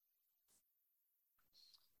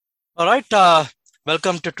All right.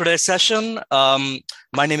 Welcome to today's session.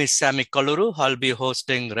 My name is Sammy Kaluru. I'll be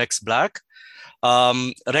hosting Rex Black.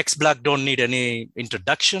 Rex Black don't need any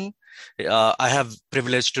introduction. I have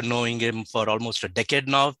privilege to knowing him for almost a decade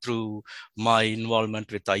now through my involvement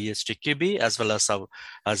with ISTQB as well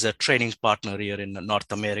as a training partner here in North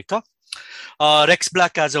America. Rex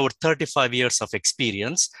Black has over 35 years of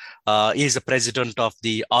experience. He is a president of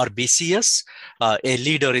the RBCS, a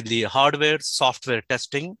leader in the hardware, software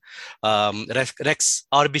testing. Rex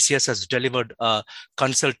RBCS has delivered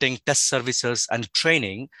consulting, test services, and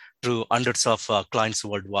training to hundreds of clients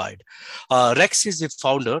worldwide. Rex is the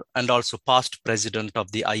founder and also past president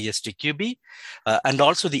of the ISTQB and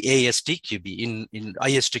also the ASTQB in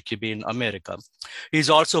ISTQB in America. He is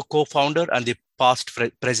also co-founder and the past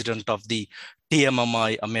president of the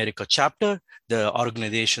TMMi America chapter, the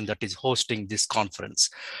organization that is hosting this conference.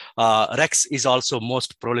 Rex is also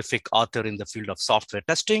most prolific author in the field of software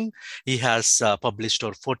testing. He has published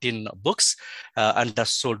over 14 books and has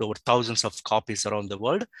sold over thousands of copies around the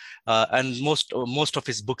world. And most of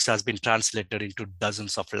his books has been translated into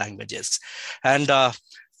dozens of languages. And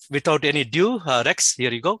without any ado, Rex,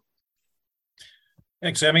 here you go.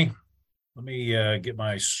 Thanks, Emmy. Let me get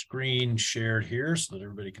my screen shared here so that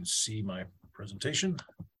everybody can see my presentation.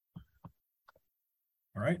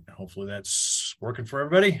 All right, hopefully that's working for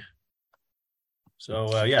everybody.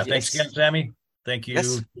 So yeah, thanks again, Sammy. Thank you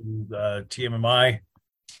to TMMi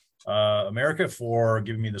America for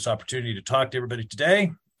giving me this opportunity to talk to everybody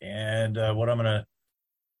today. And what I'm going to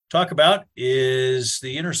talk about is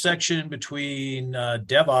the intersection between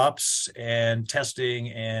DevOps and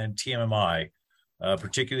testing and TMMi.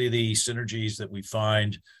 Particularly the synergies that we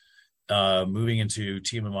find moving into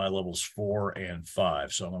TMMi levels 4 and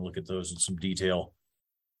 5. So I'm going to look at those in some detail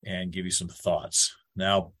and give you some thoughts.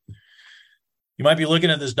 Now, you might be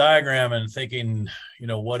looking at this diagram and thinking,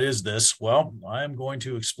 what is this? Well, I'm going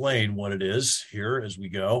to explain what it is here as we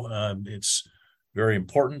go. It's very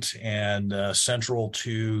important and central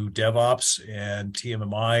to DevOps and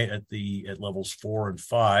TMMi at levels 4 and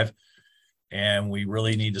 5. And we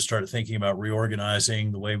really need to start thinking about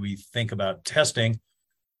reorganizing the way we think about testing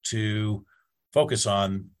to focus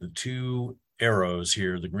on the two arrows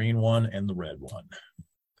here, the green one and the red one.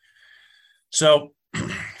 So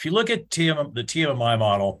if you look at the TMMi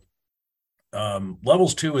model,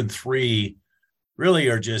 levels 2 and 3 really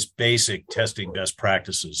are just basic testing best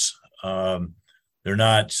practices. They're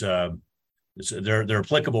not, they're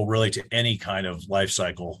applicable really to any kind of life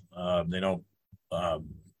cycle. They don't,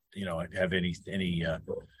 have any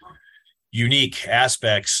unique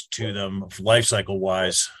aspects to them life cycle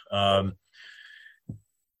wise.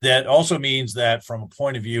 That also means that from a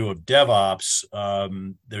point of view of DevOps,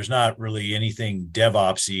 there's not really anything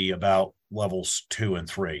DevOpsy about levels 2 and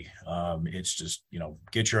 3. It's just,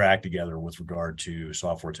 get your act together with regard to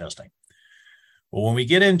software testing. Well, when we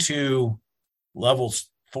get into levels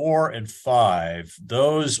 4 and 5,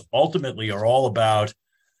 those ultimately are all about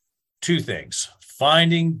two things: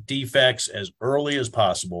 finding defects as early as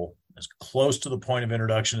possible, as close to the point of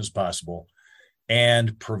introduction as possible,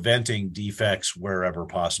 and preventing defects wherever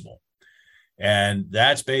possible. And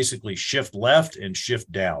that's basically shift left and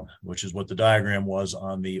shift down, which is what the diagram was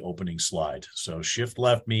on the opening slide. So shift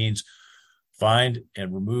left means find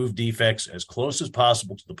and remove defects as close as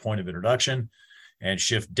possible to the point of introduction. And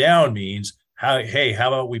shift down means, how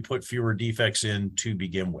about we put fewer defects in to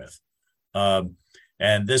begin with?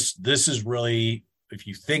 And this is really, if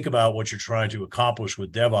you think about what you're trying to accomplish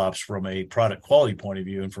with DevOps from a product quality point of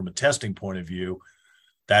view and from a testing point of view,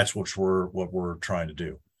 that's what we're trying to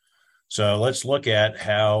do. So let's look at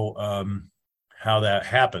how that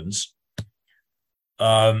happens.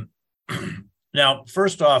 Now,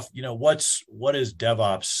 first off, what is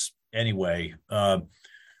DevOps anyway?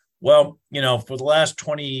 Well, for the last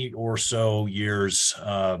 20 or so years,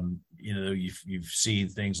 you've seen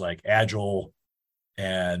things like Agile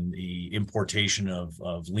and the importation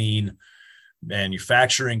of lean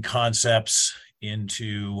manufacturing concepts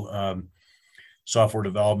into software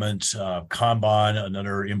development. Kanban,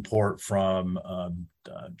 another import from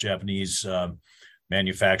Japanese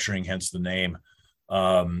manufacturing, hence the name,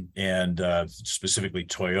 and specifically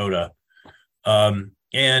Toyota.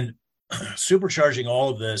 And supercharging all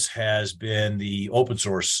of this has been the open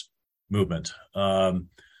source movement.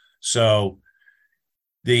 So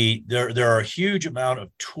there are a huge amount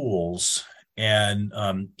of tools, and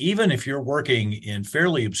even if you're working in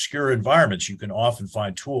fairly obscure environments, you can often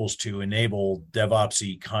find tools to enable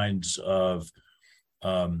DevOpsy kinds of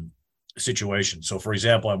situations. So, for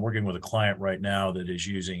example, I'm working with a client right now that is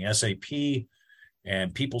using SAP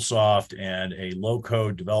and PeopleSoft and a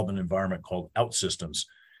low-code development environment called OutSystems.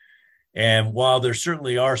 And while there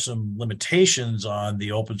certainly are some limitations on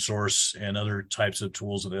the open source and other types of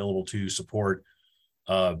tools available to support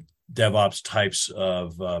DevOps types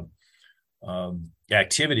of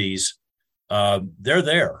activities, they're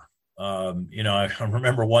there. I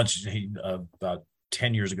remember once about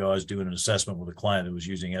 10 years ago, I was doing an assessment with a client that was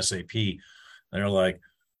using SAP. And they're like,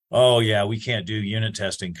 oh, yeah, we can't do unit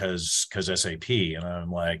testing because SAP. And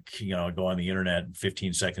I'm like, go on the internet, and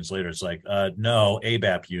 15 seconds later, it's like, no,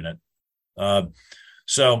 ABAP unit.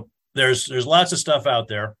 So there's lots of stuff out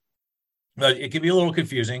there, but it can be a little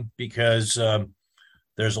confusing because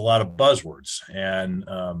there's a lot of buzzwords and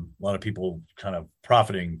a lot of people kind of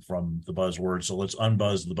profiting from the buzzwords. So let's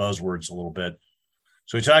unbuzz the buzzwords a little bit.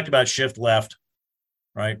 So we talked about shift left,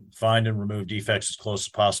 right? Find and remove defects as close as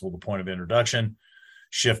possible to the point of introduction.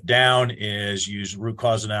 Shift down is use root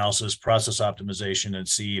cause analysis, process optimization, and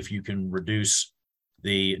see if you can reduce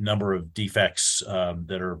the number of defects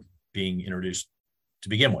that are being introduced to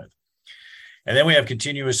begin with. And then we have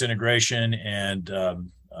continuous integration and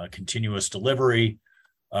continuous delivery.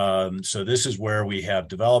 So this is where we have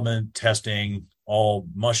development, testing, all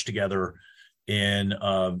mushed together in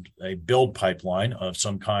a build pipeline of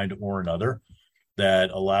some kind or another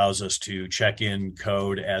that allows us to check in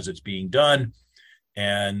code as it's being done.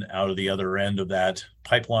 And out of the other end of that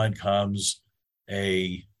pipeline comes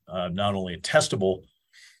not only a testable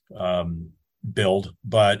build,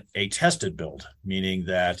 but a tested build, meaning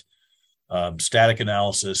that static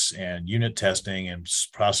analysis and unit testing and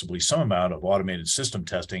possibly some amount of automated system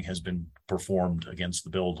testing has been performed against the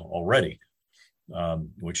build already,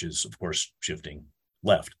 which is, of course, shifting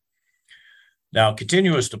left. Now,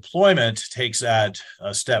 continuous deployment takes that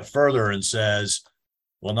a step further and says,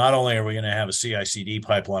 well, not only are we going to have a CI/CD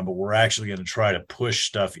pipeline, but we're actually going to try to push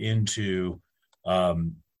stuff into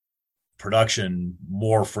production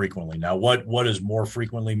more frequently. Now, what does more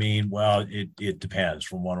frequently mean? Well, it depends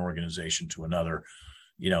from one organization to another.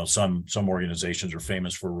 Some organizations are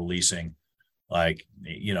famous for releasing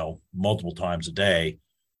multiple times a day.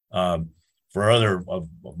 For other of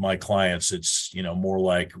my clients, it's more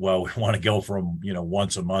like, well, we want to go from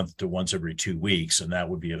once a month to once every 2 weeks, and that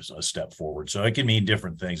would be a step forward. So it can mean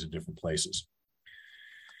different things in different places.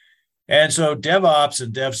 And so DevOps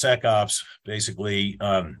and DevSecOps basically.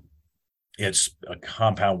 It's a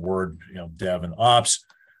compound word, dev and ops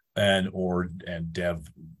and dev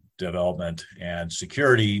development and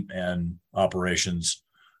security and operations.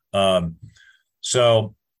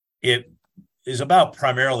 So it is about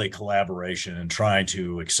primarily collaboration and trying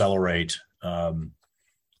to accelerate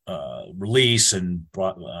release and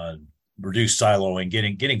reduce siloing,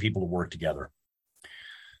 getting people to work together.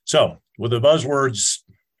 So with the buzzwords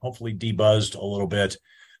hopefully debuzzed a little bit,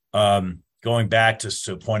 going back to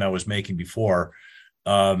a point I was making before,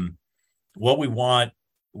 what we want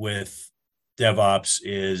with DevOps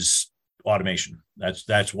is automation.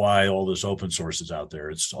 That's why all this open source is out there.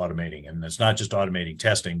 It's automating, and it's not just automating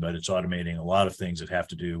testing, but it's automating a lot of things that have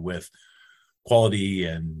to do with quality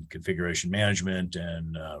and configuration management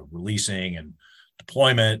and releasing and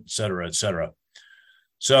deployment, et cetera, et cetera.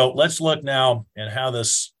 So let's look now at how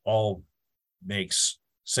this all makes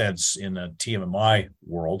sense in the TMMi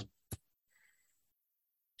world.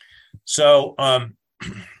 So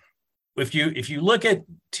if you look at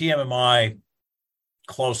TMMi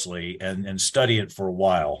closely and study it for a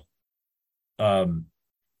while,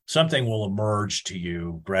 something will emerge to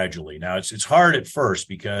you gradually. Now it's hard at first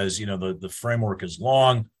because the framework is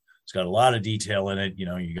long, it's got a lot of detail in it.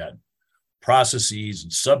 You got processes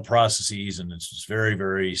and sub processes, and it's very,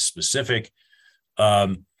 very specific.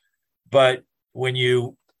 But when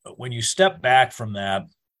you step back from that,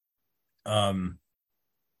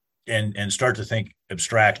 and start to think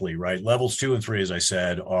abstractly, right? Levels 2 and 3, as I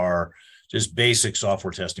said, are just basic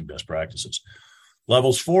software testing best practices.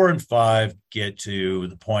 Levels 4 and 5 get to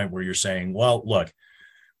the point where you're saying, well, look,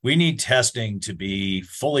 we need testing to be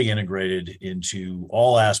fully integrated into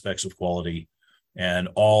all aspects of quality and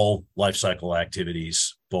all lifecycle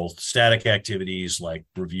activities, both static activities like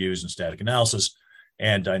reviews and static analysis,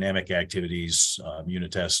 and dynamic activities,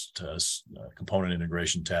 unit test, component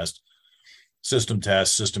integration test, system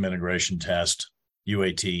test, system integration test,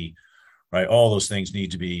 UAT, right? All those things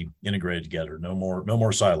need to be integrated together. No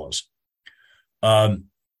more silos.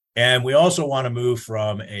 And we also want to move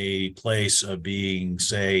from a place of being,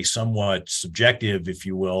 say, somewhat subjective, if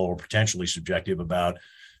you will, or potentially subjective about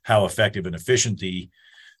how effective and efficient the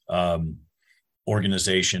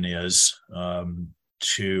organization is,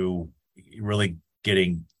 to really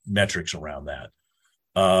getting metrics around that.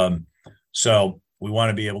 So we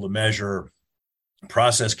want to be able to measure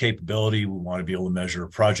process capability. We want to be able to measure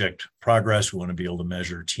project progress. We want to be able to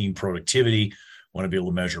measure team productivity. We want to be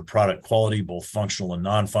able to measure product quality, both functional and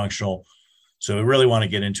non-functional. So we really want to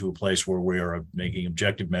get into a place where we are making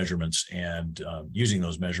objective measurements and using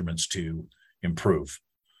those measurements to improve.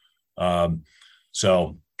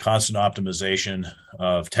 So constant optimization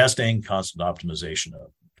of testing, constant optimization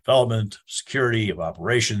of development, security, of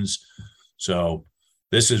operations. So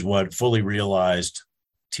this is what fully realized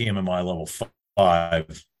TMMi level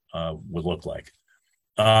 5 would look like.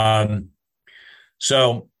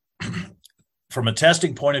 So from a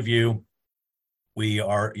testing point of view, we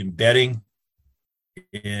are embedding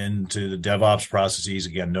into the DevOps processes.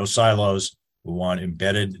 Again, no silos. We want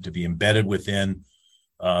embedded to be embedded within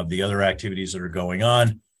the other activities that are going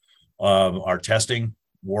on. Our testing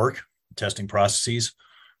work, testing processes,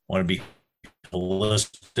 want to be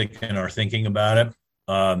holistic in our thinking about it.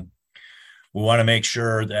 We want to make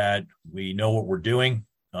sure that we know what we're doing.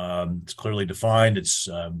 It's clearly defined. It's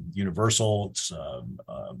universal. It's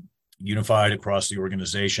unified across the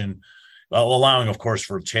organization, allowing, of course,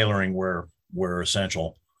 for tailoring where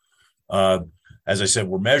essential. As I said,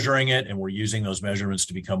 we're measuring it, and we're using those measurements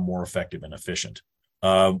to become more effective and efficient.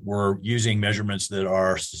 We're using measurements that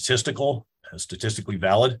are statistically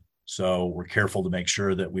valid. So we're careful to make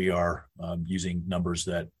sure that we are using numbers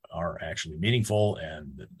that are actually meaningful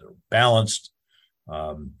and that they're balanced.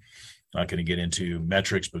 Not going to get into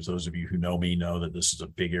metrics, but those of you who know me know that this is a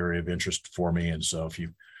big area of interest for me. And so if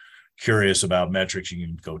you're curious about metrics, you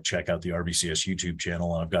can go check out the RBCS YouTube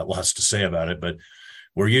channel. I've got lots to say about it, but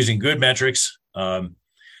we're using good metrics, and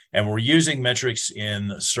we're using metrics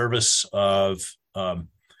in service of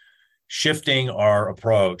shifting our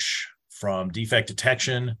approach from defect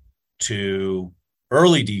detection to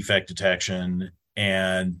early defect detection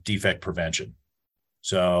and defect prevention.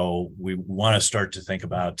 So we want to start to think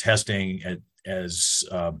about testing as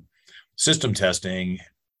system testing,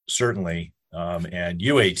 certainly, and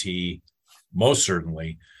UAT, most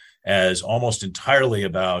certainly, as almost entirely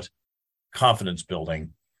about confidence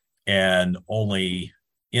building and only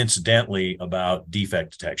incidentally about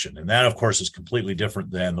defect detection. And that, of course, is completely different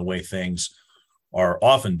than the way things are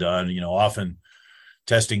often done. Often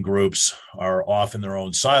testing groups are off in their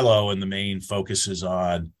own silo, and the main focus is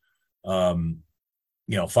on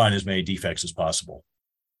find as many defects as possible.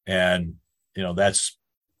 And, that's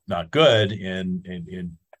not good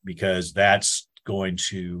in because that's going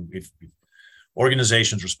to, if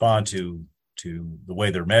organizations respond to the way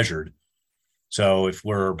they're measured. So if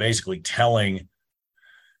we're basically telling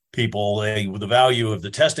people the value of the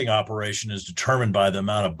testing operation is determined by the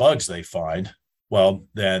amount of bugs they find, well,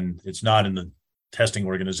 then it's not in the testing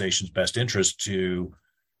organization's best interest to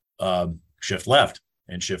shift left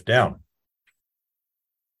and shift down.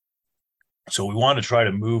 So we want to try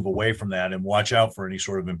to move away from that and watch out for any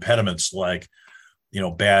sort of impediments like,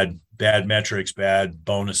 bad metrics, bad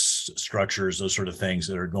bonus structures, those sort of things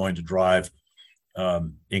that are going to drive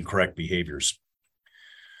incorrect behaviors.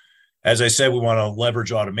 As I said, we want to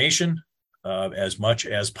leverage automation as much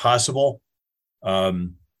as possible.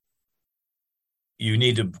 You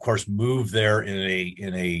need to, of course, move there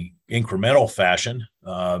in a incremental fashion.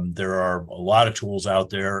 There are a lot of tools out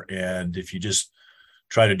there, and if you just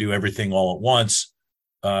try to do everything all at once,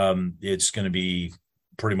 it's going to be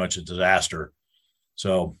pretty much a disaster.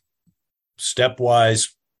 So stepwise,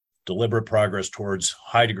 deliberate progress towards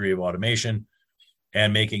high degree of automation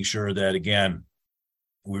and making sure that, again,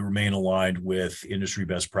 we remain aligned with industry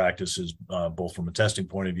best practices, both from a testing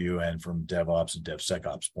point of view and from DevOps and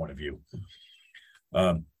DevSecOps point of view.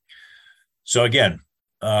 So again,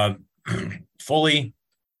 fully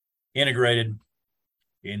integrated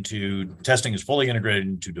into testing is fully integrated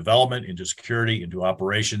into development, into security, into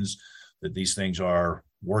operations, that these things are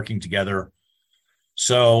working together.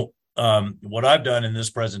 So what I've done in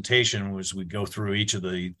this presentation was we go through each of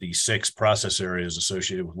the 6 process areas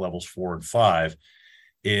associated with levels 4 and 5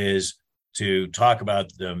 is to talk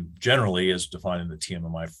about them generally as defined in the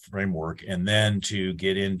TMMi framework, and then to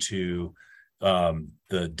get into the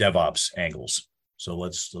DevOps angles. So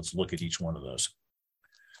let's look at each one of those.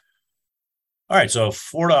 All right, so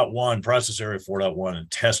 4.1, process area 4.1 and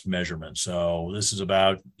test measurement. So this is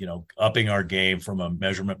about, upping our game from a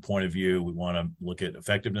measurement point of view. We want to look at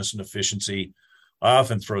effectiveness and efficiency. I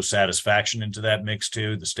often throw satisfaction into that mix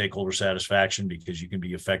too, the stakeholder satisfaction, because you can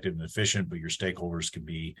be effective and efficient, but your stakeholders can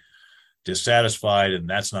be dissatisfied, and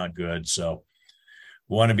that's not good. So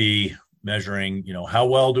we want to be measuring, how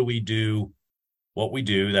well do we do what we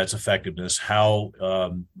do? That's effectiveness. How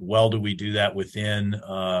well do we do that within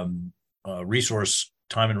time and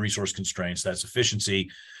resource constraints? That's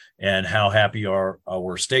efficiency. and how happy are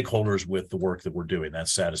our stakeholders with the work that we're doing.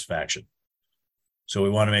 That's satisfaction. So we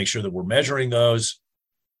want to make sure that we're measuring those.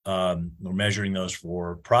 We're measuring those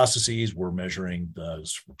for processes. We're measuring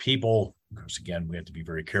those for people. Because again, we have to be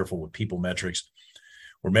very careful with people metrics.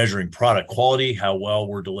 We're measuring product quality, how well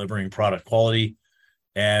we're delivering product quality,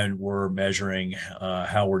 and we're measuring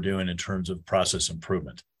how we're doing in terms of process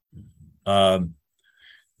improvement.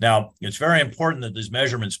 Now, it's very important that these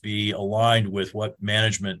measurements be aligned with what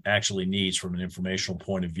management actually needs from an informational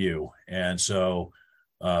point of view. And so,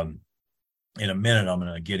 in a minute, I'm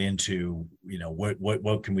going to get into,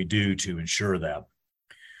 what can we do to ensure that.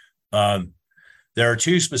 There are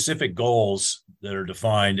two specific goals that are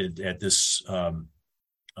defined at this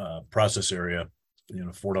process area,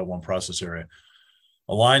 4.1 process area.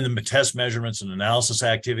 Align the test measurements and analysis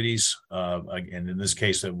activities. And in this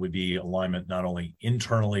case, that would be alignment not only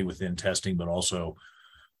internally within testing, but also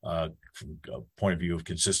from a point of view of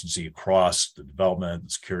consistency across the development, the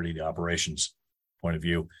security, the operations point of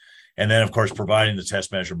view. And then, of course, providing the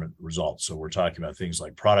test measurement results. So we're talking about things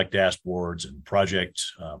like product dashboards and project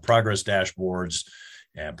progress dashboards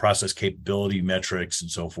and process capability metrics and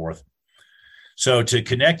so forth. So to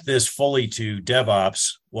connect this fully to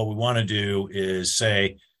DevOps, what we want to do is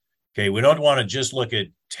say, okay, we don't want to just look at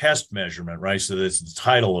test measurement, right? So that's the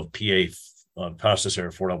title of PA Process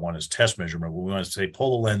Area 4.1 is test measurement. We want to say,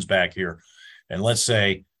 pull the lens back here, and let's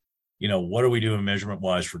say, what are we doing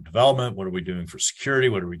measurement-wise for development? What are we doing for security?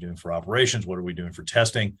 What are we doing for operations? What are we doing for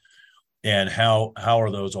testing? And how are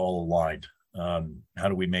those all aligned? How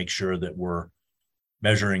do we make sure that we're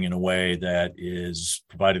measuring in a way that is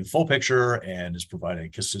providing the full picture and is providing a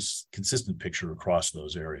consistent picture across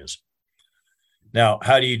those areas? Now,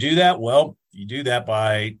 how do you do that? Well, you do that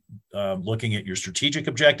by looking at your strategic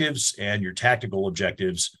objectives and your tactical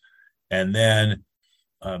objectives. And then,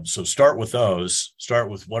 so start with those. Start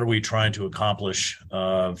with what are we trying to accomplish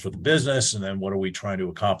for the business? And then what are we trying to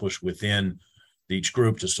accomplish within each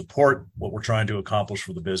group to support what we're trying to accomplish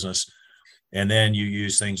for the business? And then you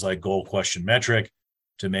use things like goal, question, metric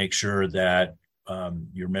to make sure that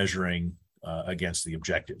you're measuring against the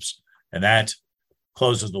objectives. And that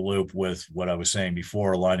closes the loop with what I was saying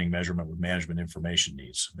before, aligning measurement with management information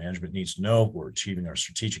needs. Management needs to know we're achieving our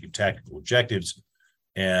strategic and tactical objectives.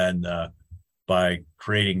 And by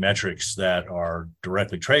creating metrics that are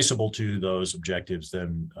directly traceable to those objectives,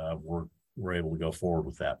 then we're able to go forward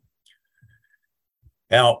with that.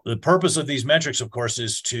 Now, the purpose of these metrics, of course,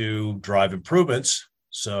 is to drive improvements.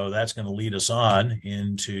 So that's going to lead us on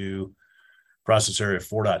into process area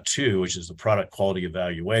 4.2, which is the product quality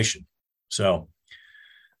evaluation. So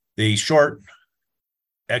the short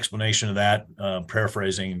explanation of that,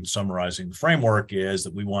 paraphrasing and summarizing the framework, is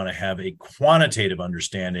that we want to have a quantitative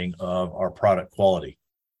understanding of our product quality.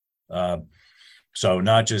 So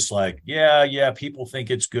not just like, people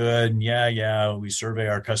think it's good. And we survey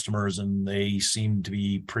our customers and they seem to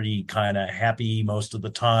be pretty kind of happy most of the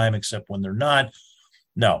time, except when they're not.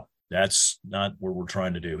 No, that's not what we're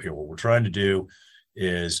trying to do here. What we're trying to do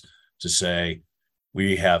is to say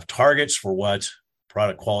we have targets for what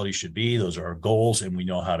product quality should be. Those are our goals, and we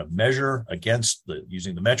know how to measure against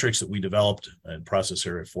using the metrics that we developed in process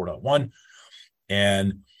area 4.1.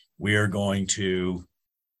 And we are going to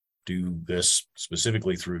do this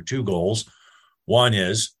specifically through two goals. One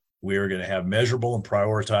is we are going to have measurable and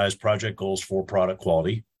prioritized project goals for product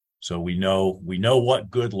quality. So we know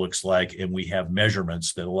what good looks like, and we have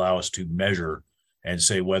measurements that allow us to measure and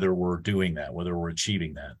say whether we're doing that, whether we're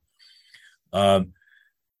achieving that.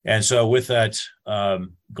 And so with that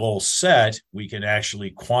goal set, we can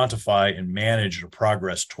actually quantify and manage the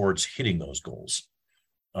progress towards hitting those goals.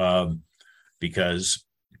 Because,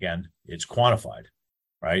 again, it's quantified,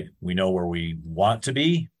 right? We know where we want to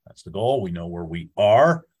be. That's the goal. We know where we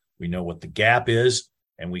are. We know what the gap is.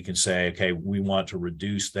 And we can say, okay, we want to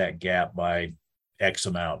reduce that gap by X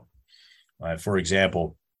amount. For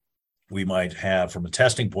example, we might have, from a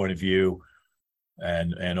testing point of view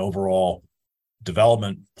and overall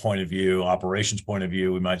development point of view, operations point of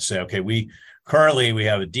view, we might say, okay, we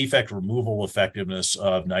have a defect removal effectiveness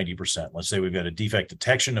of 90%. Let's say we've got a defect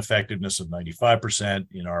detection effectiveness of 95%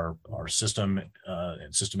 in our system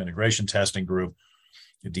and system integration testing group,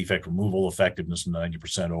 a defect removal effectiveness of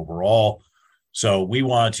 90% overall. So we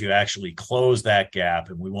want to actually close that gap,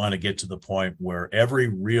 and we want to get to the point where every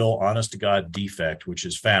real honest-to-God defect, which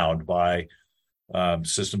is found by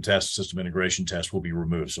system test, system integration test, will be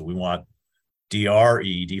removed. So we want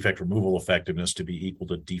DRE, defect removal effectiveness, to be equal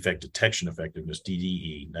to defect detection effectiveness,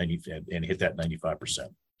 DDE, and hit that 95%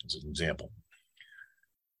 as an example.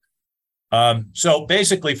 So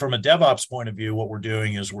basically, from a DevOps point of view, what we're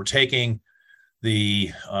doing is we're taking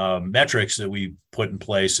the metrics that we put in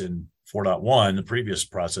place in 4.1, the previous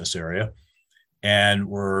process area, and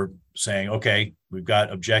we're saying, okay, we've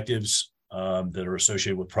got objectives that are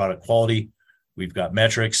associated with product quality. We've got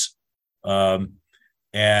metrics, and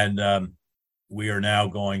we are now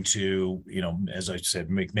going to, as I said,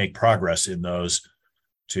 make progress in those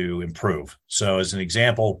to improve. So as an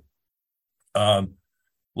example,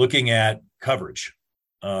 looking at coverage,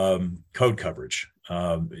 code coverage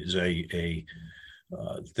is a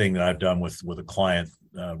thing that I've done with a client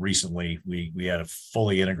recently. We had a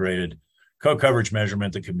fully integrated code coverage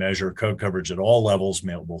measurement that could measure code coverage at all levels,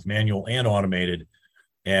 both manual and automated.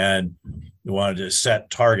 And we wanted to set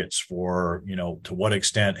targets for, to what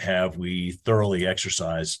extent have we thoroughly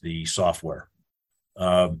exercised the software,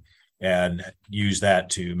 and use that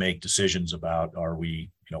to make decisions about, are we,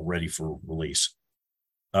 ready for release?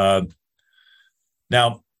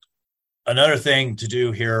 Now, another thing to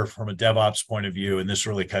do here from a DevOps point of view, and this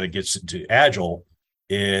really kind of gets into Agile,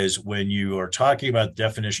 is when you are talking about the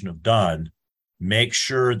definition of done, make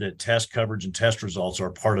sure that test coverage and test results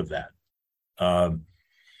are part of that.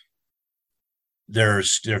 There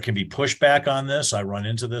can be pushback on this. I run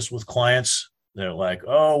into this with clients. They're like,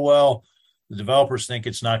 oh, well, the developers think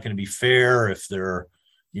it's not going to be fair if their,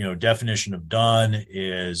 definition of done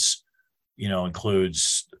is,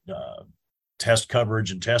 includes test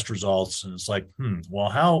coverage and test results. And it's like, well,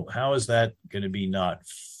 how is that going to be not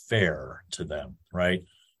fair to them, right?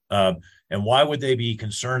 And why would they be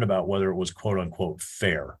concerned about whether it was quote unquote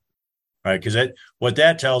fair, right? Because what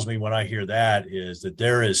that tells me when I hear that is that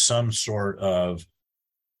there is some sort of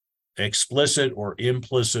explicit or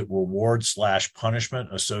implicit reward / punishment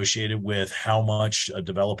associated with how much a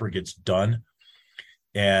developer gets done.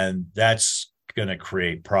 And that's going to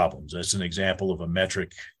create problems. That's an example of a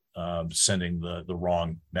metric sending the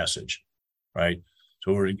wrong message, right?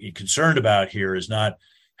 So what we're concerned about here is not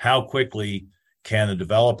how quickly can the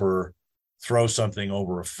developer throw something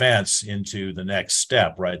over a fence into the next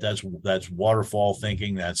step, right? That's waterfall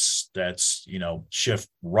thinking. That's shift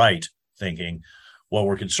right thinking. What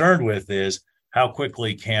we're concerned with is how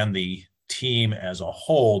quickly can the team as a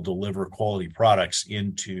whole deliver quality products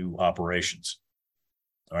into operations.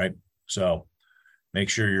 All right. So make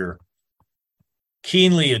sure you're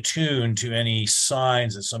keenly attuned to any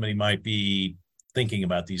signs that somebody might be thinking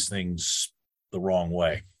about these things the wrong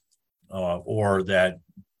way, or that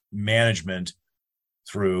management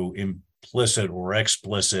through implicit or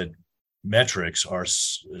explicit metrics are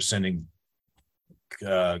sending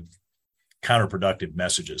counterproductive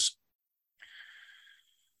messages.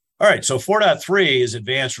 All right, so 4.3 is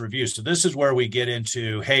advanced review. So this is where we get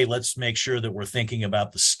into, hey, let's make sure that we're thinking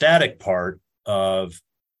about the static part of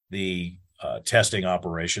the testing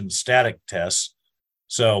operation, static tests.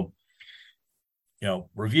 So,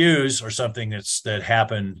 reviews are something that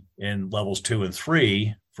happen in levels 2 and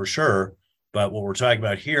 3 for sure. But what we're talking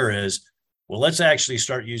about here is, well, let's actually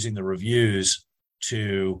start using the reviews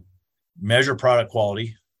to measure product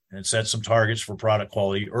quality and set some targets for product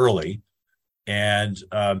quality early, and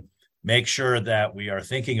make sure that we are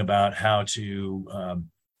thinking about how to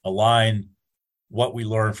align what we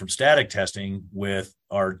learn from static testing with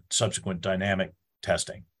our subsequent dynamic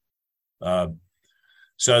testing.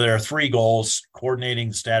 So there are 3 goals: coordinating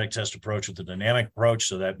the static test approach with the dynamic approach.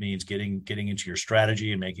 So that means getting into your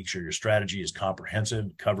strategy and making sure your strategy is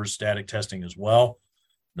comprehensive, covers static testing as well.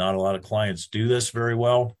 Not a lot of clients do this very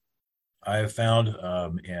well, I have found,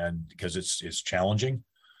 and because it's challenging.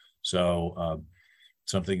 So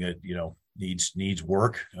something that needs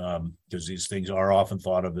work, because these things are often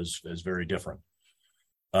thought of as very different.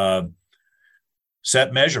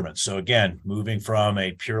 Set measurements. So again, moving from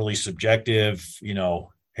a purely subjective,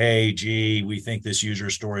 hey, gee, we think this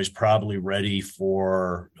user story is probably ready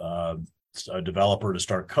for a developer to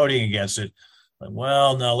start coding against it.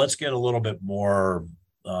 Well, no, let's get a little bit more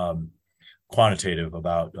quantitative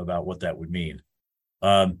about what that would mean.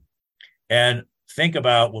 And think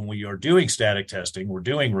about, when we are doing static testing, we're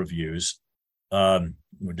doing reviews,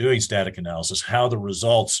 we're doing static analysis, how the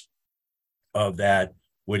results of that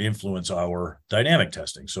would influence our dynamic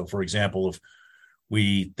testing. So for example, if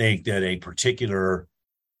we think that a particular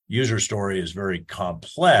user story is very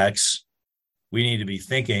complex, we need to be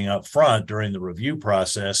thinking up front during the review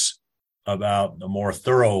process about a more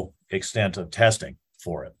thorough extent of testing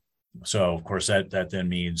for it. So of course that then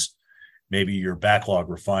means maybe your backlog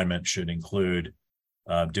refinement should include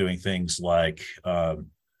doing things like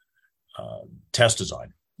test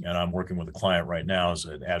design. And I'm working with a client right now as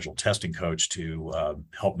an agile testing coach to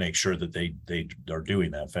help make sure that they are doing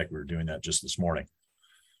that. In fact, we were doing that just this morning.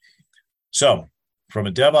 So From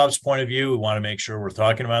a DevOps point of view, we want to make sure we're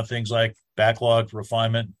talking about things like backlog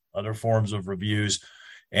refinement, other forms of reviews,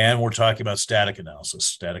 and we're talking about static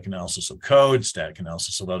analysis of code, static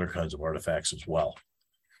analysis of other kinds of artifacts as well.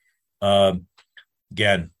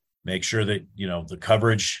 Again, make sure that the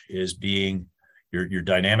coverage is being your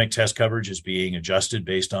dynamic test coverage is being adjusted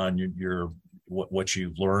based on what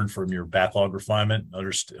you've learned from your backlog refinement,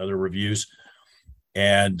 other reviews,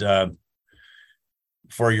 and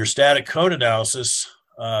for your static code analysis,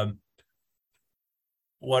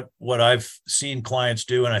 what I've seen clients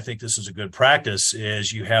do, and I think this is a good practice,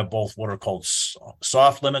 is you have both what are called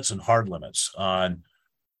soft limits and hard limits on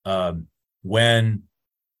when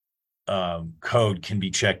code can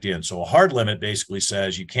be checked in. So a hard limit basically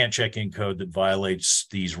says you can't check in code that violates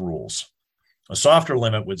these rules. A softer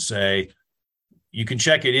limit would say you can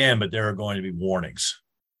check it in, but there are going to be warnings.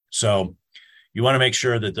 So you want to make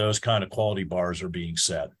sure that those kind of quality bars are being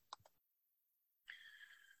set.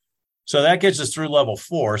 So that gets us through level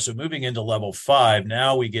 4. So moving into level 5,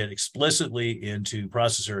 now we get explicitly into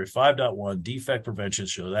process area 5.1 defect prevention.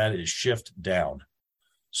 So that is shift down.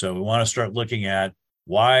 So we want to start looking at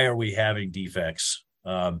why are we having defects?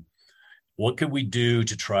 What could we do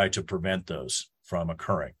to try to prevent those from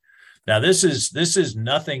occurring? Now, this is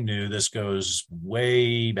nothing new. This goes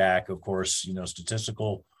way back, of course,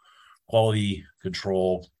 statistical quality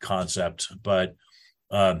control concept, but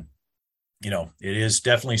it is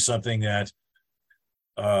definitely something that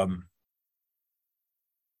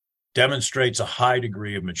demonstrates a high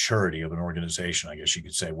degree of maturity of an organization, I guess you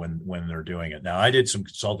could say, when they're doing it. Now, I did some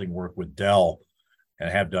consulting work with Dell and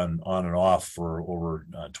have done on and off for over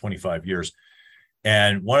 25 years.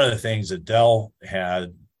 And one of the things that Dell has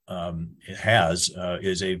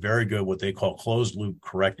is a very good, what they call closed loop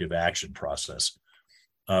corrective action process.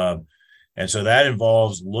 And so that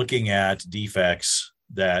involves looking at defects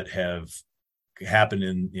that have happened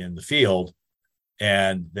in the field,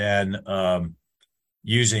 and then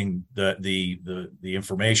using the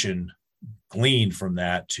information gleaned from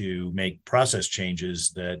that to make process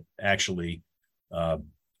changes that actually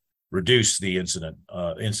reduce the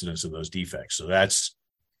incidence of those defects. So that's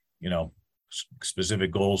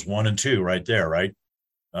specific goals 1 and 2 right there, right?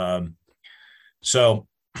 So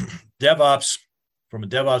DevOps, from a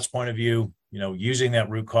DevOps point of view, using that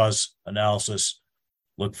root cause analysis,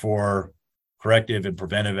 look for corrective and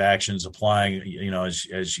preventive actions, applying,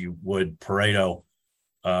 as you would Pareto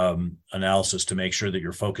analysis to make sure that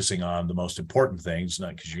you're focusing on the most important things,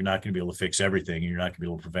 not because you're not going to be able to fix everything and you're not going to be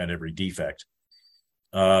able to prevent every defect.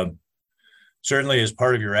 Certainly as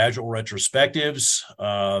part of your Agile retrospectives,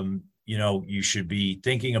 you should be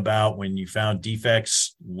thinking about when you found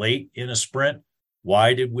defects late in a sprint,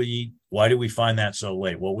 why did we find that so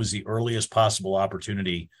late? What was the earliest possible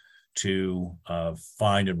opportunity to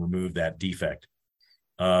find and remove that defect?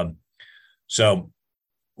 So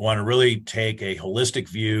we want to really take a holistic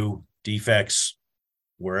view, defects,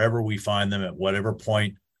 wherever we find them at whatever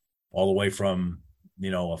point, all the way from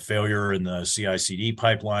a failure in the CI/CD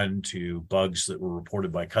pipeline to bugs that were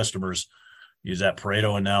reported by customers. Use that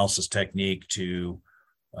Pareto analysis technique to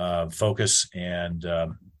focus and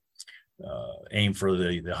aim for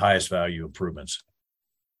the highest value improvements.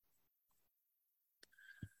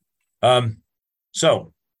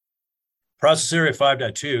 So process area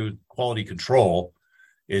 5.2 quality control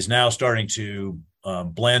is now starting to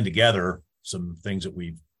blend together some things that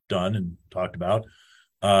we've done and talked about.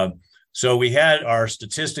 So we had our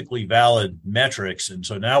statistically valid metrics, and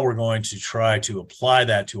so now we're going to try to apply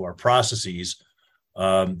that to our processes.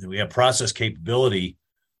 We have process capability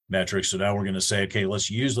metrics, so now we're going to say, okay,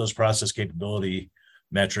 let's use those process capability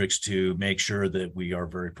metrics to make sure that we are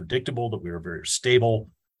very predictable, that we are very stable,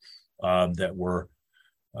 that we're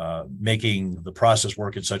making the process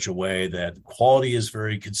work in such a way that quality is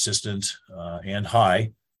very consistent and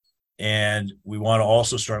high. And we want to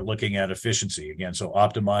also start looking at efficiency again. So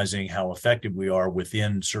optimizing how effective we are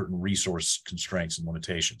within certain resource constraints and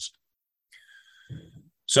limitations.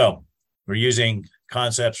 So we're using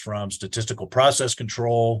concepts from statistical process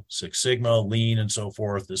control, Six Sigma, Lean, and so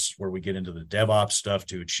forth. This is where we get into the DevOps stuff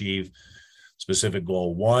to achieve specific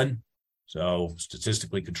goal 1. So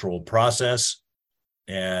statistically controlled process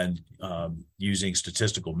and using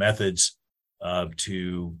statistical methods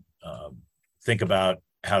to think about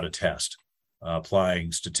how to test,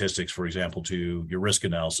 applying statistics, for example, to your risk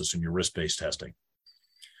analysis and your risk-based testing.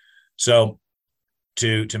 So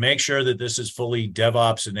to make sure that this is fully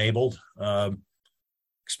DevOps enabled,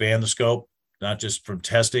 expand the scope, not just from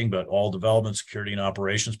testing, but all development, security, and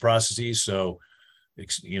operations processes. So,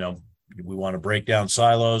 we want to break down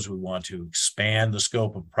silos. We want to expand the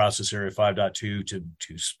scope of process area 5.2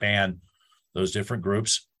 to span those different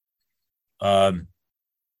groups. Again,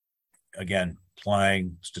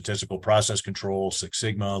 applying statistical process control, Six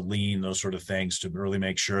Sigma, Lean, those sort of things to really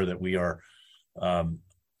make sure that we are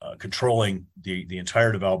controlling the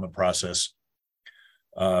entire development process.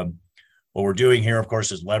 What we're doing here, of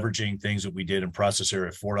course, is leveraging things that we did in process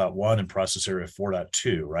area 4.1 and process area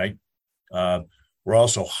 4.2, right? We're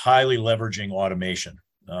also highly leveraging automation.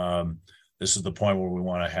 This is the point where we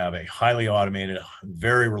want to have a highly automated,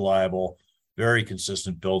 very reliable, very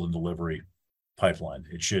consistent build and delivery pipeline.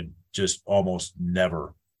 It should just almost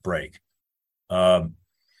never break.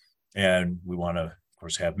 And we want to, of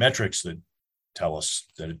course, have metrics that tell us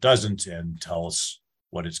that it doesn't and tell us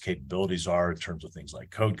what its capabilities are in terms of things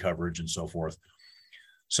like code coverage and so forth.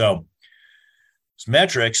 So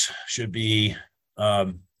metrics should be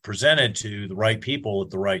presented to the right people at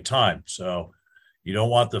the right time. So you don't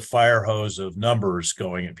want the fire hose of numbers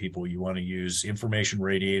going at people. You want to use information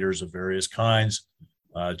radiators of various kinds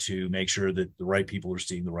to make sure that the right people are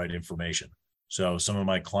seeing the right information. So some of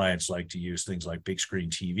my clients like to use things like big screen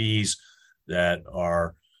TVs that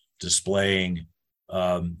are displaying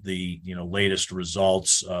the latest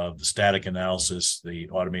results of the static analysis, the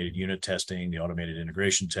automated unit testing, the automated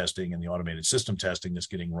integration testing, and the automated system testing that's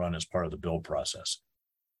getting run as part of the build process.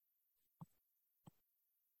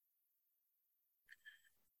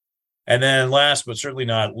 And then last, but certainly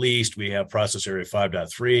not least, we have process area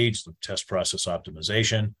 5.3, it's the test process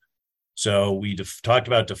optimization. So we talked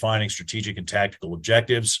about defining strategic and tactical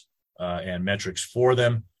objectives and metrics for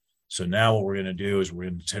them. So now what we're going to do is we're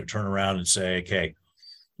going to turn around and say, okay,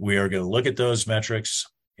 we are going to look at those metrics,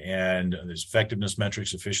 and there's effectiveness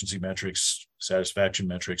metrics, efficiency metrics, satisfaction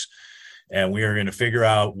metrics, and we are going to figure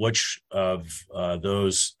out which of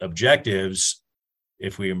those objectives,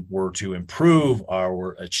 if we were to improve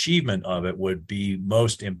our achievement of it, would be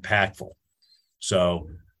most impactful. So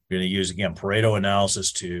we're going to use, again, Pareto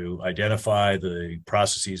analysis to identify the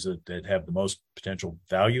processes that have the most potential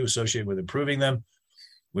value associated with improving them.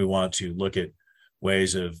 We want to look at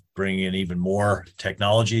ways of bringing in even more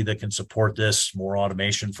technology that can support this, more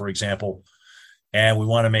automation, for example. And we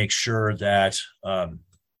want to make sure that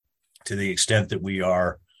to the extent that we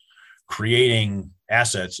are creating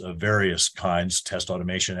assets of various kinds, test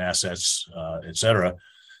automation assets, et cetera,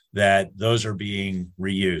 that those are being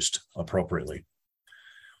reused appropriately.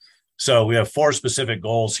 So we have 4 specific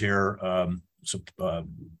goals here.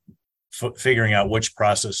 Figuring out which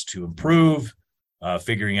process to improve,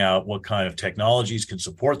 figuring out what kind of technologies can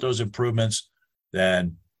support those improvements,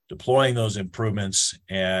 then deploying those improvements,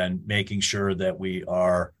 and making sure that we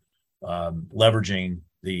are leveraging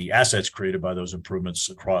the assets created by those improvements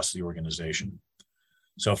across the organization.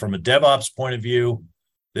 So from a DevOps point of view,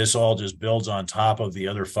 this all just builds on top of the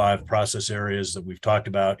other 5 process areas that we've talked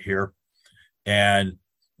about here. And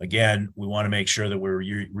again, we want to make sure that we're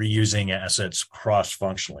reusing assets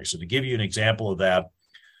cross-functionally. So to give you an example of that,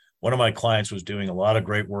 one of my clients was doing a lot of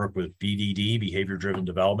great work with BDD, behavior-driven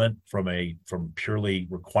development, from purely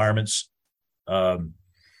requirements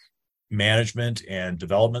management and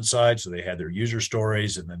development side. So they had their user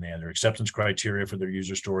stories, and then they had their acceptance criteria for their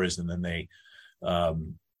user stories, and then they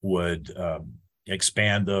would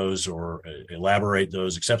expand those or elaborate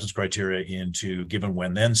those acceptance criteria into given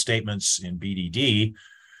when then statements in BDD.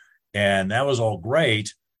 And that was all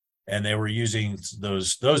great. And they were using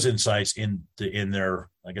those insights in their,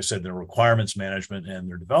 like I said, their requirements management and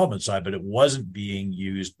their development side, but it wasn't being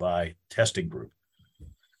used by testing group.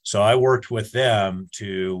 So I worked with them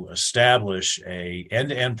to establish a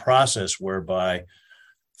end-to-end process whereby,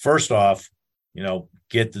 first off,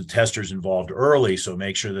 get the testers involved early. So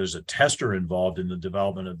make sure there's a tester involved in the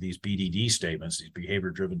development of these BDD statements, these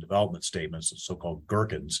behavior-driven development statements, the so-called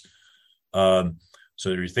gherkins. So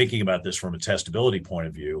you're thinking about this from a testability point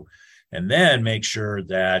of view, and then make sure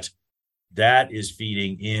that that is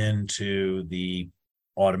feeding into the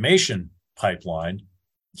automation pipeline.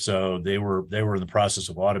 So they were in the process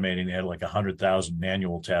of automating. They had like 100,000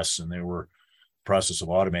 manual tests, and they were in the process of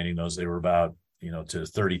automating those. They were about to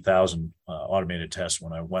 30,000 automated tests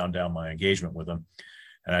when I wound down my engagement with them.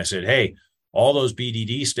 And I said, hey, all those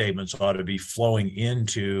BDD statements ought to be flowing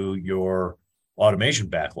into your automation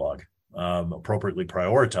backlog, appropriately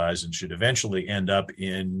prioritized, and should eventually end up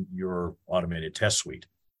in your automated test suite.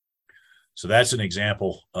 So that's an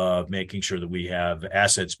example of making sure that we have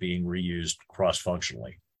assets being reused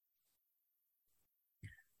cross-functionally.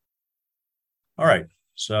 All right,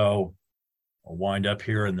 so I'll wind up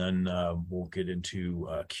here, and then we'll get into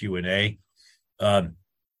Q&A.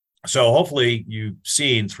 So hopefully you've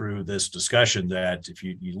seen through this discussion that if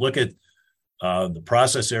you look at the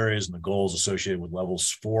process areas and the goals associated with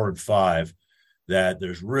levels 4 and 5, that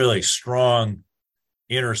there's really strong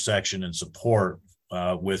intersection and support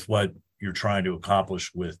with what you're trying to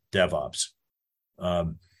accomplish with DevOps.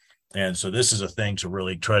 And so this is a thing to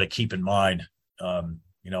really try to keep in mind.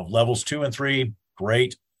 Levels 2 and 3,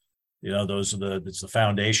 great. Those are it's the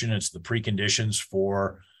foundation. It's the preconditions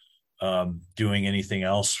for doing anything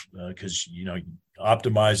else, because,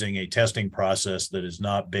 optimizing a testing process that is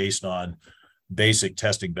not based on basic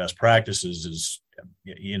testing best practices is,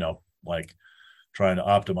 like trying to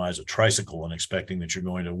optimize a tricycle and expecting that you're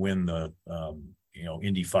going to win the,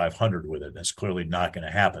 Indy 500 with it. That's clearly not going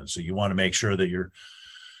to happen. So you want to make sure that your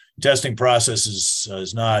testing process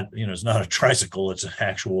is not, it's not a tricycle. It's an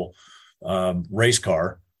actual race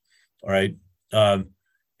car. All right.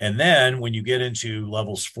 And then when you get into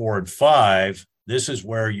levels 4 and 5, this is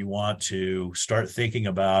where you want to start thinking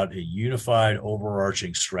about a unified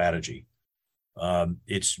overarching strategy.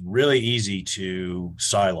 It's really easy to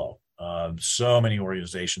silo. So many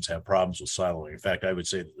organizations have problems with siloing. In fact, I would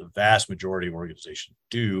say that the vast majority of organizations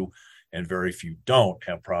do, and very few don't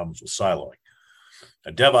have problems with siloing.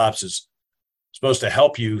 Now, DevOps is supposed to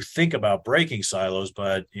help you think about breaking silos,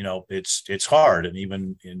 but it's hard. And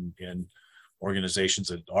even in organizations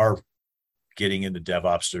that are getting into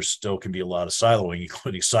DevOps, there still can be a lot of siloing,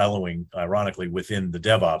 including siloing, ironically, within the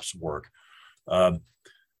DevOps work.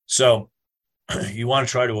 So you want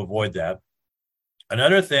to try to avoid that.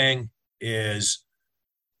 Another thing is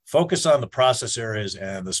focus on the process areas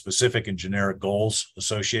and the specific and generic goals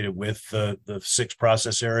associated with the 6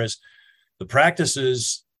 process areas. The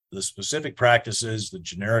practices, the specific practices, the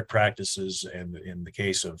generic practices, and in the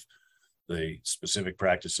case of the specific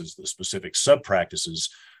practices, the specific sub-practices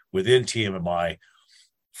within TMMi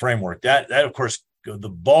framework. That of course, the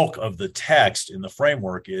bulk of the text in the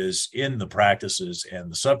framework is in the practices and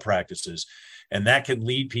the sub-practices, and that can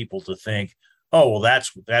lead people to think, oh, well,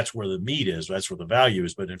 that's where the meat is, that's where the value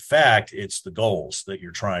is. But in fact, it's the goals that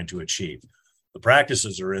you're trying to achieve. The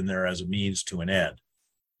practices are in there as a means to an end.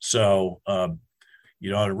 So,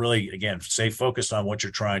 you ought to really, again, stay focused on what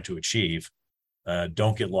you're trying to achieve.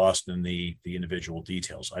 Don't get lost in the individual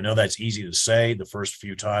details. I know that's easy to say. The first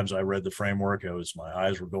few times I read the framework, my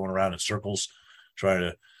eyes were going around in circles, trying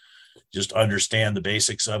to just understand the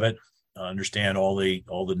basics of it, understand all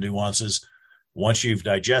the nuances. Once you've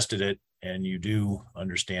digested it and you do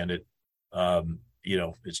understand it,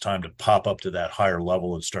 it's time to pop up to that higher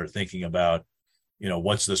level and start thinking about,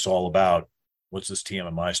 what's this all about? What's this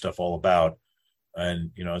TMMi stuff all about?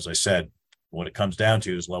 And, as I said, what it comes down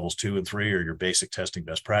to is levels 2 and 3 are your basic testing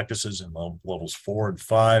best practices, and levels 4 and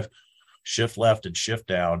 5, shift left and shift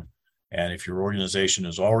down. And if your organization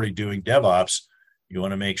is already doing DevOps, you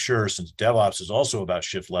want to make sure, since DevOps is also about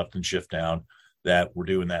shift left and shift down, that we're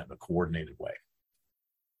doing that in a coordinated way.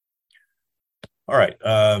 All right.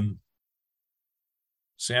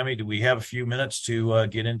 Sammy, do we have a few minutes to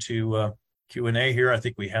get into Q&A here? I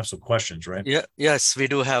think we have some questions, right? Yeah. Yes, we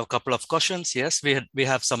do have a couple of questions. Yes, we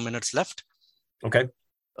have some minutes left. Okay.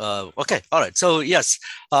 Okay. All right. So yes,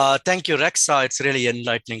 thank you, Rex. It's really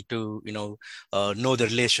enlightening to know the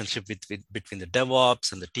relationship between the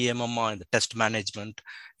DevOps and the TMMi and the test management,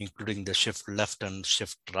 including the shift left and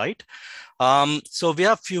shift right. So we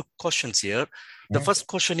have a few questions here. The first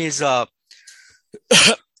question is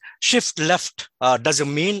shift left. Does it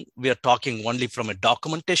mean we are talking only from a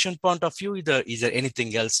documentation point of view? Is there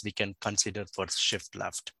anything else we can consider for shift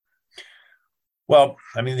left? Well,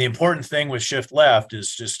 I mean, the important thing with shift left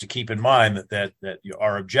is just to keep in mind that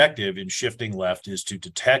our objective in shifting left is to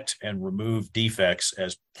detect and remove defects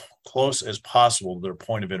as close as possible to their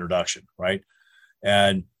point of introduction, right?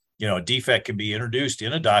 And a defect can be introduced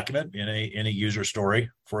in a document, in a user story,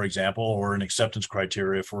 for example, or an acceptance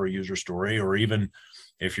criteria for a user story, or even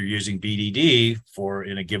if you're using BDD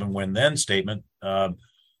in a given when then statement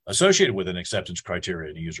associated with an acceptance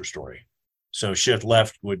criteria in a user story. So shift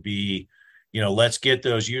left would be, let's get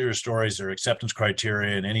those user stories, their acceptance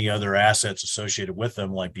criteria, and any other assets associated with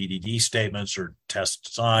them, like BDD statements or test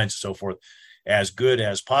designs, and so forth, as good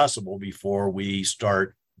as possible before we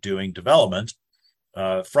start doing development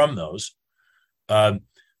from those.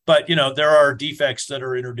 But, there are defects that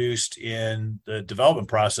are introduced in the development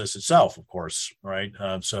process itself, of course, right?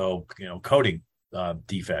 So, coding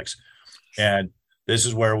defects. And this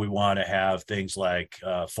is where we want to have things like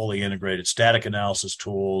fully integrated static analysis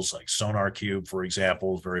tools like SonarQube, for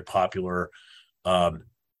example, is very popular.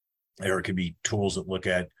 There could be tools that look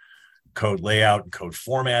at code layout and code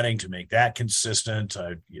formatting to make that consistent.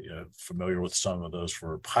 I'm familiar with some of those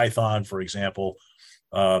for Python, for example.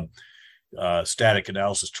 Static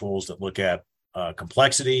analysis tools that look at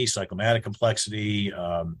complexity, cyclomatic complexity.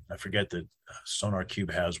 I forget that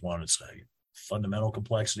SonarQube has one. It's fundamental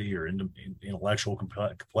complexity or intellectual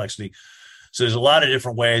complexity. So there's a lot of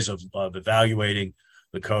different ways of evaluating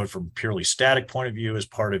the code from purely static point of view as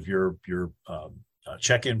part of your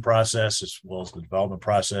check-in process, as well as the development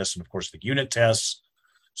process, and of course the unit tests.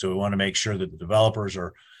 So we want to make sure that the developers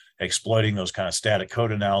are exploiting those kind of static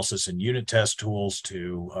code analysis and unit test tools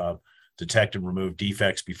to detect and remove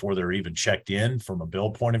defects before they're even checked in from a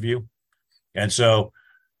build point of view. And so,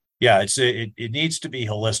 yeah, it needs to be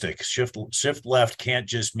holistic. Shift left can't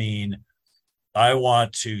just mean I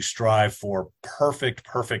want to strive for perfect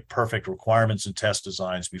requirements and test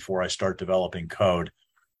designs before I start developing code.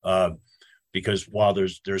 Because while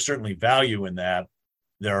there's certainly value in that,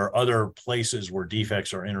 there are other places where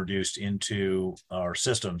defects are introduced into our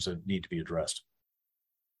systems that need to be addressed.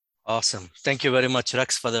 Awesome. Thank you very much,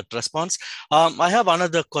 Rex, for that response. I have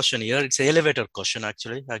another question here. It's an elevator question,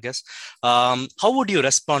 actually, I guess. How would you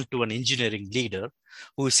respond to an engineering leader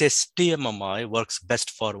who says TMMi works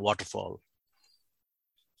best for waterfall?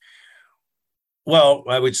 Well,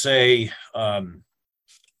 I would say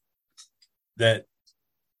that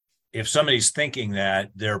if somebody's thinking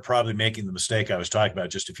that, they're probably making the mistake I was talking about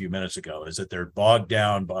just a few minutes ago, is that they're bogged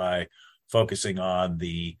down by focusing on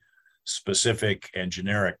the specific and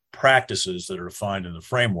generic practices that are defined in the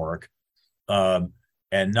framework, and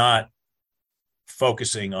not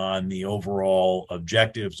focusing on the overall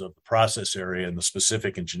objectives of the process area and the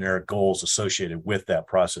specific and generic goals associated with that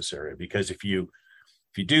process area. Because if you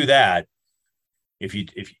do that, if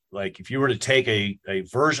you were to take a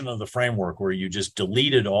version of the framework where you just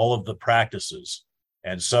deleted all of the practices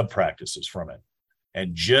and sub-practices from it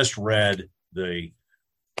and just read the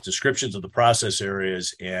descriptions of the process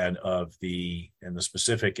areas and the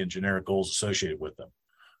specific and generic goals associated with them,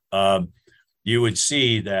 you would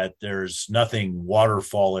see that there's nothing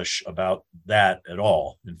waterfallish about that at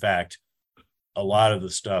all. In fact, a lot of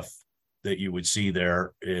the stuff that you would see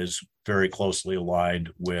there is very closely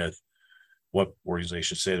aligned with what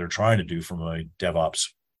organizations say they're trying to do from a DevOps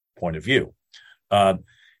point of view. And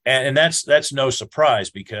that's no surprise,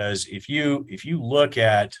 because if you look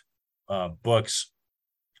at books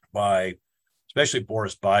by especially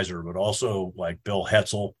Boris Beiser, but also like Bill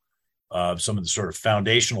Hetzel, some of the sort of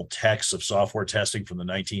foundational texts of software testing from the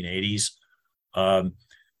 1980s,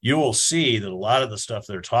 you will see that a lot of the stuff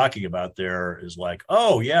they're talking about there is like,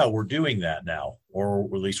 oh yeah, we're doing that now, or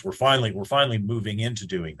at least we're finally moving into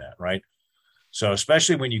doing that, right? So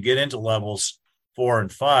especially when you get into levels 4 and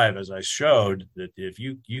 5, as I showed, that if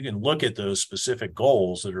you can look at those specific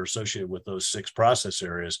goals that are associated with those 6 process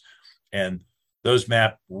areas, and those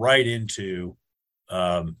map right into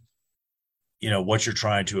what you're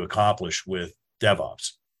trying to accomplish with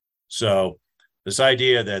DevOps. So this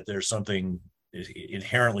idea that there's something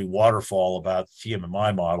inherently waterfall about the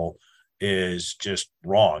TMMi model is just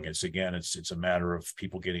wrong. It's a matter of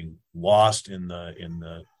people getting lost in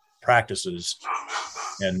the practices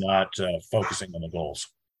and not focusing on the goals.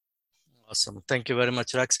 Awesome. Thank you very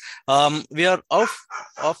much, Rex. We are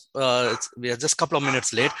we are just a couple of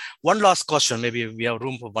minutes late. One last question. Maybe we have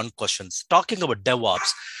room for one question. Talking about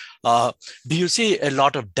DevOps, do you see a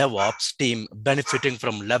lot of DevOps team benefiting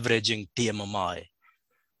from leveraging TMMi?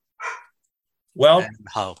 Well, and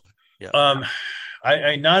how? Yeah.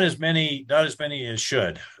 I not as many as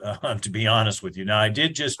should, to be honest with you. Now, I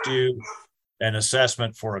did just do an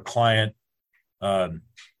assessment for a client over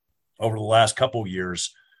the last couple of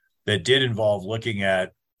years that did involve looking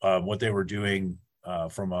at what they were doing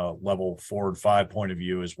from a level 4 and 5 point of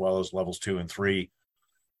view, as well as levels 2 and 3,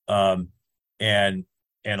 and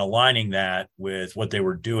aligning that with what they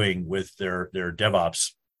were doing with their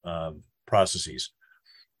DevOps processes.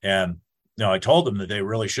 And I told them that they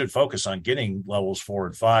really should focus on getting levels 4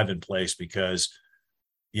 and 5 in place, because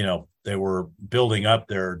they were building up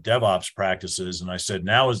their DevOps practices. And I said,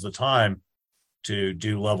 now is the time to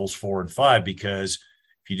do levels 4 and 5, because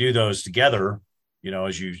if you do those together,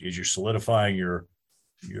 as you're solidifying your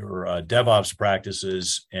DevOps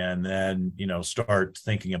practices, and then start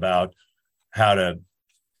thinking about how to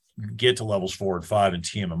get to levels 4 and 5 in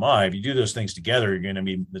TMMi. If you do those things together,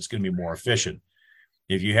 it's going to be more efficient.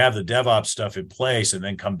 If you have the DevOps stuff in place and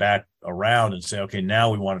then come back around and say, okay, now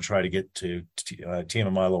we want to try to get to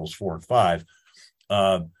TMMi levels 4 and 5,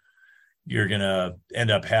 you're going to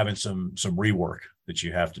end up having some rework that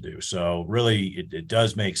you have to do. So really, it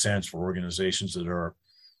does make sense for organizations that are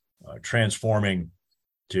transforming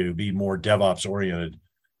to be more DevOps oriented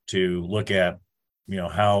to look at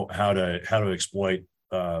how to exploit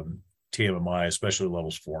TMMi, especially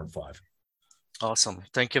levels 4 and 5. Awesome.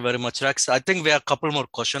 Thank you very much, Rex. I think we have a couple more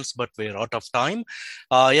questions, but we're out of time.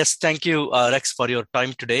 Yes, thank you, Rex, for your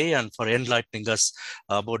time today and for enlightening us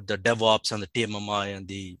about the DevOps and the TMMi and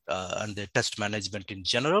the test management in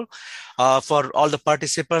general. For all the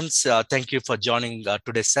participants, thank you for joining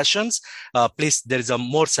today's sessions. Please, there is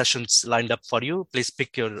more sessions lined up for you. Please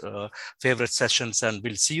pick your favorite sessions and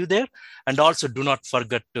we'll see you there. And also do not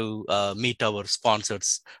forget to meet our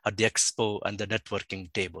sponsors at the expo and the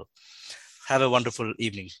networking table. Have a wonderful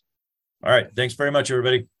evening. All right. Thanks very much,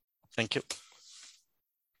 everybody. Thank you.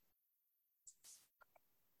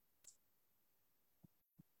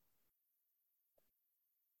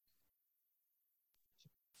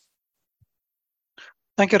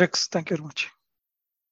 Thank you, Rex. Thank you very much.